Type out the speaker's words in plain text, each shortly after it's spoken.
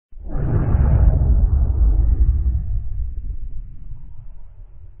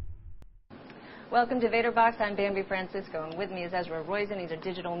Welcome to VaynerBox. I'm Bambi Francisco, and with me is Ezra Roizen. He's a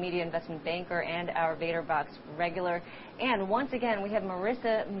digital media investment banker and our VaynerBox regular. And once again, we have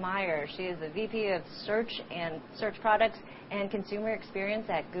Marissa Meyer. She is the VP of Search Products and Consumer Experience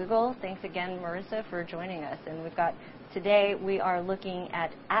at Google. Thanks again, Marissa, for joining us. And today we are looking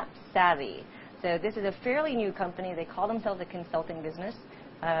at Appssavvy. So this is a fairly new company. They call themselves a consulting business.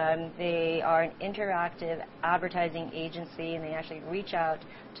 They are an interactive advertising agency, and they actually reach out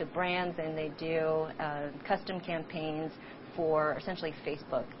to brands, and they do custom campaigns for essentially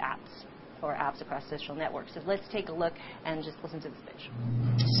Facebook apps or apps across social networks. So let's take a look and just listen to this pitch.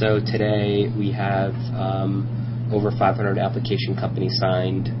 So today we have over 500 application companies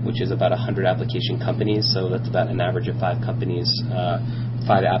signed, which is about 100 application companies, so that's about an average of 5 companies,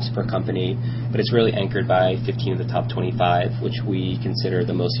 5 apps per company, but it's really anchored by 15 of the top 25, which we consider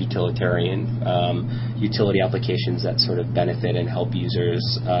the most utilitarian utility applications that sort of benefit and help users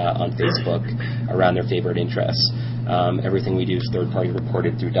on Facebook around their favorite interests. Everything we do is third-party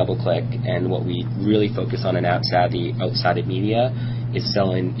reported through DoubleClick, and what we really focus on in Appssavvy outside of media is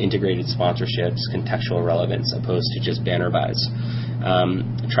selling integrated sponsorships, contextual relevance, opposed to just banner buys.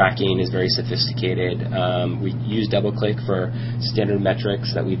 Tracking is very sophisticated. We use DoubleClick for standard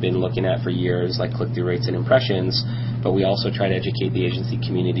metrics that we've been looking at for years, like click-through rates and impressions, but we also try to educate the agency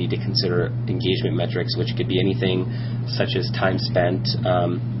community to consider engagement metrics, which could be anything such as time spent,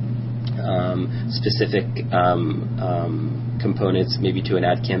 specific components maybe to an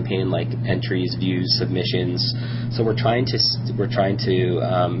ad campaign like entries, views, submissions. So we're trying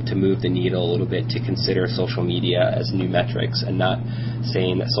to move the needle a little bit to consider social media as new metrics, and not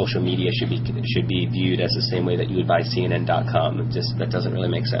saying that social media should be viewed as the same way that you would buy CNN.com. That doesn't really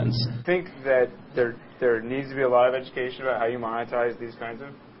make sense. I think that there needs to be a lot of education about how you monetize these kinds of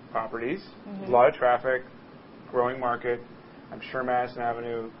properties. A lot of traffic, growing market. I'm sure Madison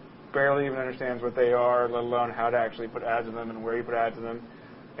Avenue barely even understands what they are, let alone how to actually put ads in them and where you put ads in them.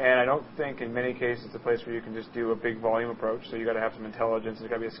 And I don't think in many cases it's a place where you can just do a big volume approach. So you got to have some intelligence. There's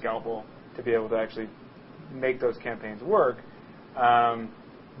got to be a scalpel to be able to actually make those campaigns work.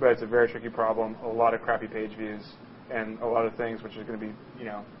 But it's a very tricky problem. A lot of crappy page views and a lot of things which are going to be,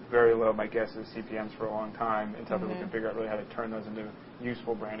 very low. My guess is CPMs for a long time until people can figure out really how to turn those into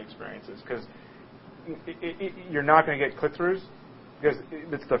useful brand experiences. Because you're not going to get click-throughs, because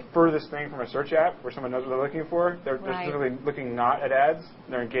it's the furthest thing from a search app where someone knows what they're looking for. They're literally looking not at ads.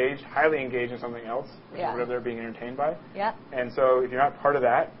 They're engaged, highly engaged in something else, which is whatever they're being entertained by. Yeah. And so if you're not part of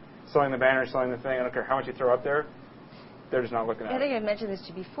that, selling the banner, selling the thing, I don't care how much you throw up there, they're just not looking at it. I think I mentioned this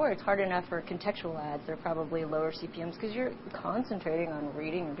to you before. It's hard enough for contextual ads. They're probably lower CPMs because you're concentrating on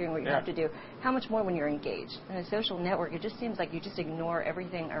reading and doing what you have to do. How much more when you're engaged? In a social network, it just seems like you just ignore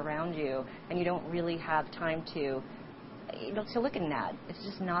everything around you, and you don't really have time to look at an ad. It's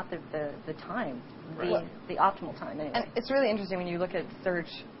just not the time, the optimal time anyway. And it's really interesting when you look at search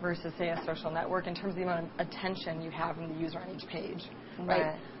versus, say, a social network in terms of the amount of attention you have from the user on each page,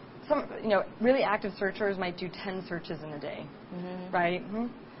 right? Some, really active searchers might do 10 searches in a day, right?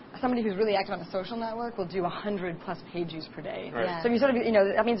 Somebody who's really active on a social network will do 100+ page views per day. Right. Yeah. So you sort of,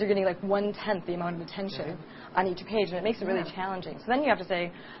 that means you're getting like 1/10 the amount of attention on each page, and it makes it really challenging. So then you have to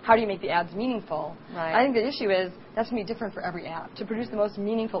say, how do you make the ads meaningful? Right. I think the issue is that's going to be different for every app. To produce the most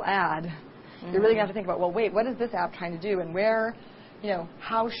meaningful ad, you're really going to have to think about, well, wait, what is this app trying to do, and where,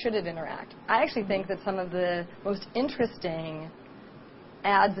 how should it interact? I actually think that some of the most interesting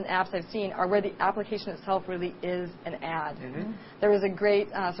ads and apps I've seen are where the application itself really is an ad. There was a great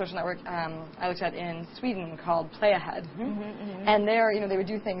social network I looked at in Sweden called Play Ahead. And there, they would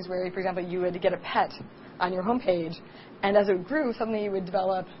do things where, for example, you would get a pet on your homepage, and as it grew, suddenly you would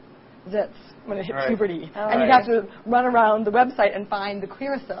develop zits when it hit puberty. And you'd have to run around the website and find the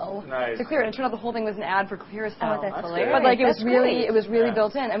Clearasil to clear it. And it turned out the whole thing was an ad for Clearasil. Oh, that's hilarious. But it was really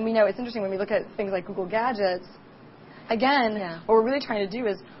built in. And we know it's interesting when we look at things like Google Gadgets. Again, what we're really trying to do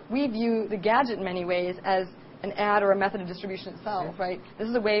is we view the gadget in many ways as an ad or a method of distribution itself, right? This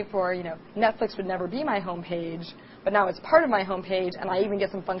is a way for, Netflix would never be my homepage, but now it's part of my homepage, and I even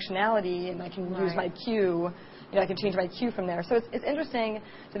get some functionality, and I can use my queue. I can change my queue from there. So it's interesting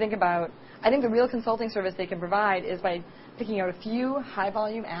to think about. I think the real consulting service they can provide is by picking out a few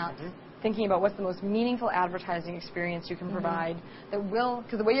high-volume apps, thinking about what's the most meaningful advertising experience you can provide that will,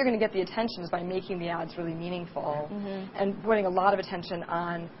 because the way you're going to get the attention is by making the ads really meaningful and putting a lot of attention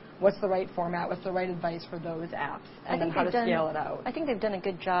on what's the right format, what's the right advice for those apps, and then how to scale it out. I think they've done a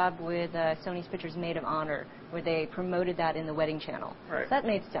good job with Sony's Pictures Maid of Honor, where they promoted that in the wedding channel. Right. So that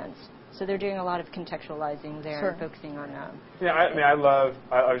made sense. So they're doing a lot of contextualizing there and focusing on Yeah, I love,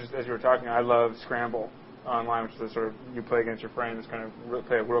 as you were talking, I love Scramble. online, which is a sort of you play against your friends, kind of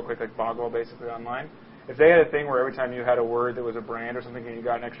play a real quick like boggle basically online. If they had a thing where every time you had a word that was a brand or something and you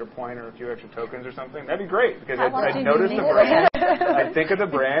got an extra point or a few extra tokens or something, that'd be great because I'd notice the brand, I'd think of the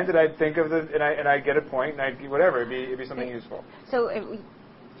brand, and I'd think of the and I'd get a point, and I'd whatever. It'd be something useful. So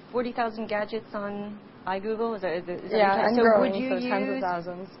 40,000 gadgets on iGoogle? Is that and so growing, would you so tens of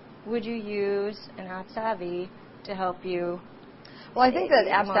thousands. Would you use an Appssavvy to help you? Well, I think that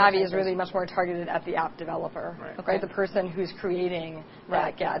Appssavvy is really much more targeted at the app developer, right? The person who's creating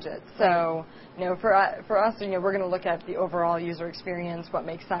that gadget. So, for us, we're going to look at the overall user experience, what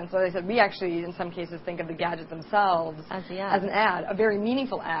makes sense. Like I said, we actually, in some cases, think of the gadgets themselves as an ad, a very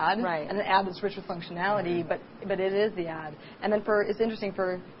meaningful ad, and an ad that's rich with functionality, but it is the ad. And then it's interesting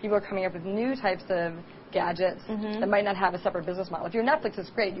for people who are coming up with new types of gadgets that might not have a separate business model. If you're Netflix, it's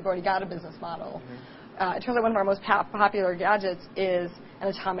great. You've already got a business model. It turns out one of our most popular gadgets is an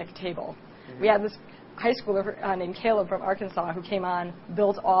atomic table. We had this high schooler named Caleb from Arkansas who came on,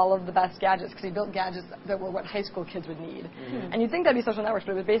 built all of the best gadgets because he built gadgets that were what high school kids would need. And you'd think that'd be social networks,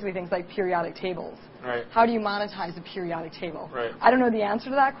 but it was basically things like periodic tables. How do you monetize a periodic table? I don't know the answer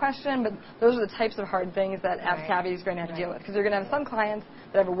to that question, but those are the types of hard things that Appssavvy is going to have to deal with because you're going to have some clients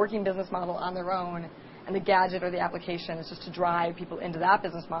that have a working business model on their own, and the gadget or the application is just to drive people into that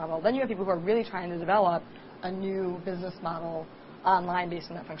business model. Then you have people who are really trying to develop a new business model online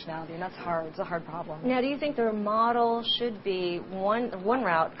based on that functionality, and that's hard. It's a hard problem. Now, do you think their model should be, one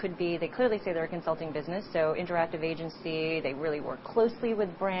route could be, they clearly say they're a consulting business, so interactive agency, they really work closely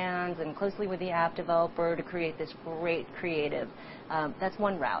with brands and closely with the app developer to create this great creative. That's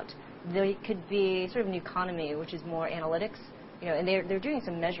one route. They could be sort of an economy, which is more analytics. And they're doing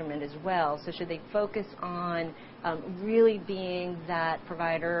some measurement as well. So should they focus on really being that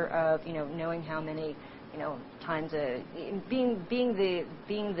provider of knowing how many times being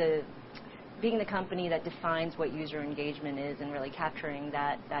the company that defines what user engagement is and really capturing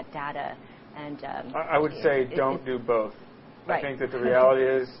that data? And I would say don't do both. I think that the reality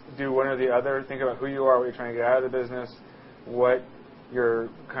is do one or the other. Think about who you are, what you're trying to get out of the business, what your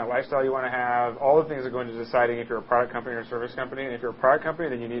kind of lifestyle you want to have. All the things are going to deciding if you're a product company or a service company. And if you're a product company,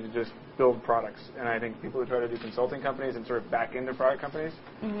 then you need to just build products. And I think people who try to do consulting companies and sort of back into product companies,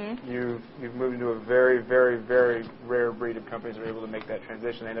 you've moved into a very, very, very rare breed of companies that are able to make that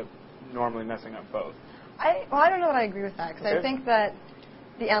transition. They end up normally messing up both. I don't know that I agree with that because I think that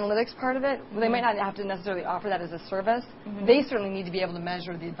the analytics part of it, they might not have to necessarily offer that as a service. They certainly need to be able to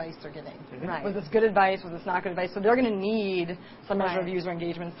measure the advice they're getting. Was this good advice? Was this not good advice? So they're going to need some measure of user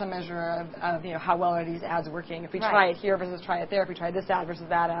engagement, some measure of how well are these ads working. If we try it here versus try it there, if we try this ad versus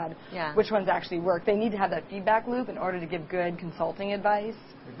that ad, which ones actually work? They need to have that feedback loop in order to give good consulting advice.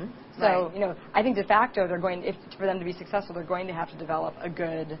 So, I think de facto, for them to be successful, they're going to have to develop a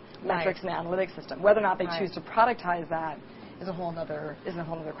good metrics and analytics system. Whether or not they choose to productize that is a whole other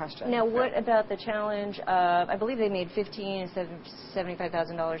question. Now, what about the challenge of, I believe they made $15,000 to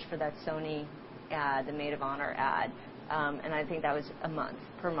 $75,000 for that Sony ad, the Maid of Honor ad, and I think that was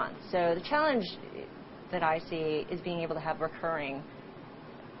per month. So the challenge that I see is being able to have recurring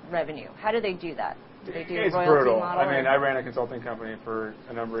revenue. How do they do that? Do they do it's a royalty brutal. model? I mean, I ran a consulting company for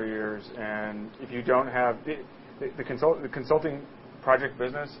a number of years, and if you don't have the consulting project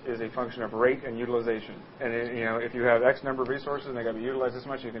business is a function of rate and utilization. And if you have X number of resources and they got to be utilized this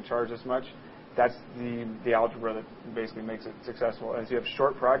much, you can charge this much. That's the algebra that basically makes it successful. And so you have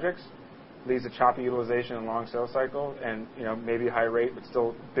short projects, leads to choppy utilization and long sales cycle, and maybe high rate, but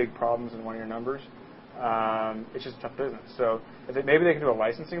still big problems in one of your numbers. It's just a tough business. So maybe they can do a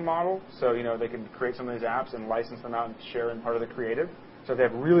licensing model. So they can create some of these apps and license them out and share in part of the creative. So if they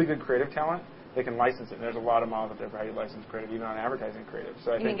have really good creative talent, they can license it. And there's a lot of models out there for how you license creative, even on advertising creative.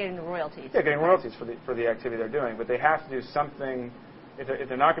 So I think getting the royalties. Yeah, getting royalties for the activity they're doing. But they have to do something. If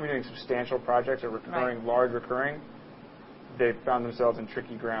they're not going to be doing substantial projects or recurring, large recurring, they've found themselves in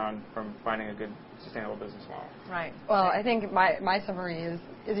tricky ground from finding a good sustainable business model. Right. Well, I think my summary is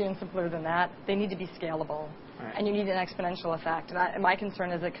even simpler than that. They need to be scalable. And you need an exponential effect. And my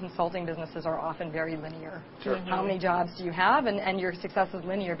concern is that consulting businesses are often very linear. How many jobs do you have? And your success is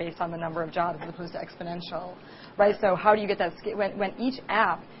linear based on the number of jobs as opposed to exponential. Right? So how do you get that when each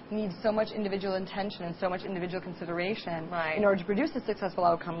app needs so much individual intention and so much individual consideration in order to produce a successful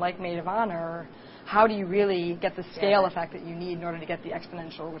outcome like Maid of Honor, how do you really get the scale effect that you need in order to get the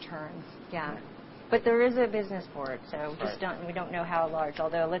exponential returns? Yeah. But there is a business for it, so we don't know how large.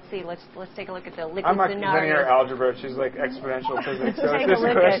 Although let's take a look at the liquid I'm like scenario. linear algebra. She's like exponential physics. So Take it's just a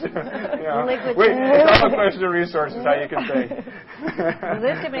a look question. liquid Wait, scenario. it's all a question of resources. How you can think.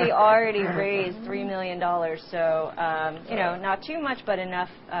 This company already raised $3 million, so not too much, but enough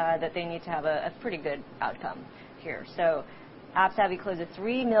that they need to have a pretty good outcome here. So, Appssavvy closed a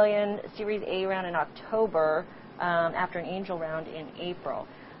 $3 million Series A round in October after an angel round in April.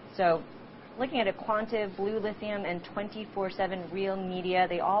 So, looking at a Quantive, Blue Lithium, and 24/7 Real Media,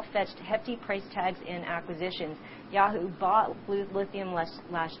 they all fetched hefty price tags in acquisitions. Yahoo bought Blue Lithium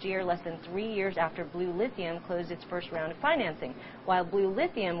last year, less than 3 years after Blue Lithium closed its first round of financing. While Blue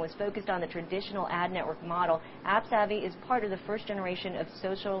Lithium was focused on the traditional ad network model, Appssavvy is part of the first generation of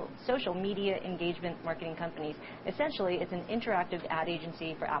social media engagement marketing companies. Essentially, it's an interactive ad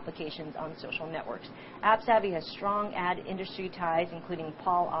agency for applications on social networks. Appssavvy has strong ad industry ties, including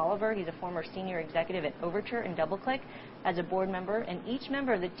Paul Oliver. He's a former senior executive at Overture and DoubleClick as a board member, and each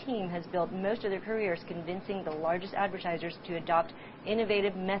member of the team has built most of their careers convincing the largest advertisers to adopt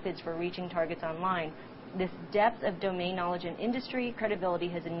innovative methods for reaching targets online. This depth of domain knowledge and industry credibility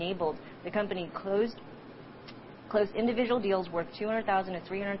has enabled the company close individual deals worth $200,000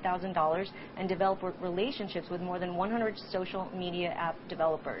 to $300,000 and develop relationships with more than 100 social media app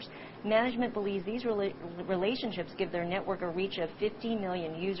developers. Management believes these relationships give their network a reach of 50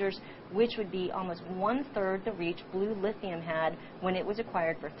 million users, which would be almost one-third the reach Blue Lithium had when it was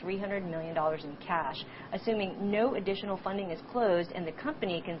acquired for $300 million in cash. Assuming no additional funding is closed and the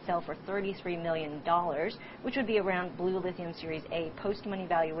company can sell for $33 million, which would be around Blue Lithium Series A post-money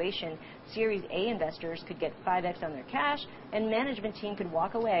valuation, Series A investors could get 5x on their cash, and management team could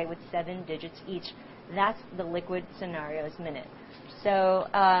walk away with 7 digits each. That's the Liquid Scenarios Minute. So,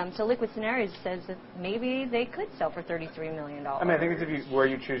 Liquid Scenarios says that maybe they could sell for $33 million. I mean, I think it's where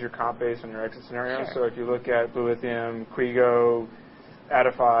you choose your comp base on your exit scenario. Sure. So if you look at Blue Lithium, Quigo,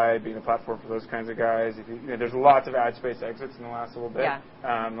 Appssavvy being a platform for those kinds of guys, there's lots of ad space exits in the last little bit,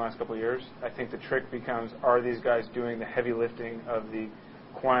 in the last couple of years. I think the trick becomes, are these guys doing the heavy lifting of the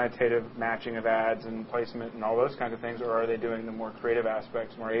quantitative matching of ads and placement and all those kinds of things, or are they doing the more creative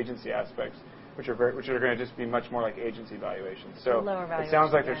aspects, more agency aspects, which are going to just be much more like agency valuations. So it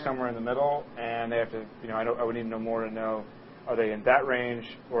sounds like they're somewhere in the middle, and they have to, I would need to know more to know, are they in that range,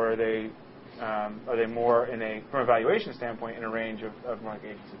 or are they more from a valuation standpoint in a range of more like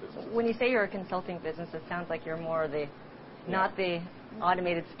agency businesses? When you say you're a consulting business, it sounds like you're more not the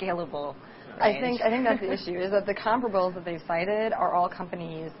automated scalable. I think that's the issue, is that the comparables that they've cited are all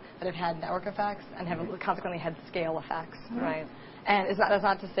companies that have had network effects and have consequently had scale effects. Right. And that's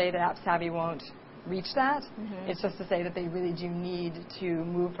not to say that Appssavvy won't reach that. It's just to say that they really do need to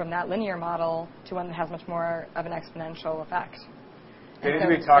move from that linear model to one that has much more of an exponential effect. They need to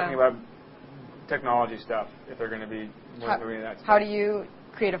be talking about technology stuff if they're going to be moving that stuff. How do you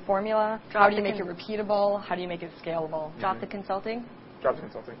create a formula? How do you make it repeatable? How do you make it scalable? Drop the consulting? Drop the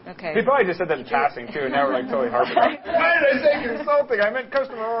consulting. Okay. He probably just said that in passing, too, and now we're like totally harping on it. Why did I say consulting? I meant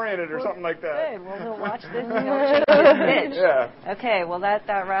customer-oriented or something like that. Good. Well, we'll watch this. Yeah. Okay, well, that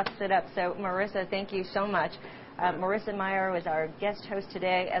wraps it up. So, Marissa, thank you so much. Marissa Meyer was our guest host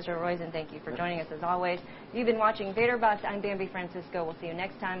today. Ezra Roizen, thank you for joining us as always. You've been watching VaderBox. I'm Bambi Francisco. We'll see you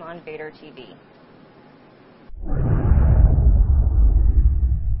next time on Vader TV.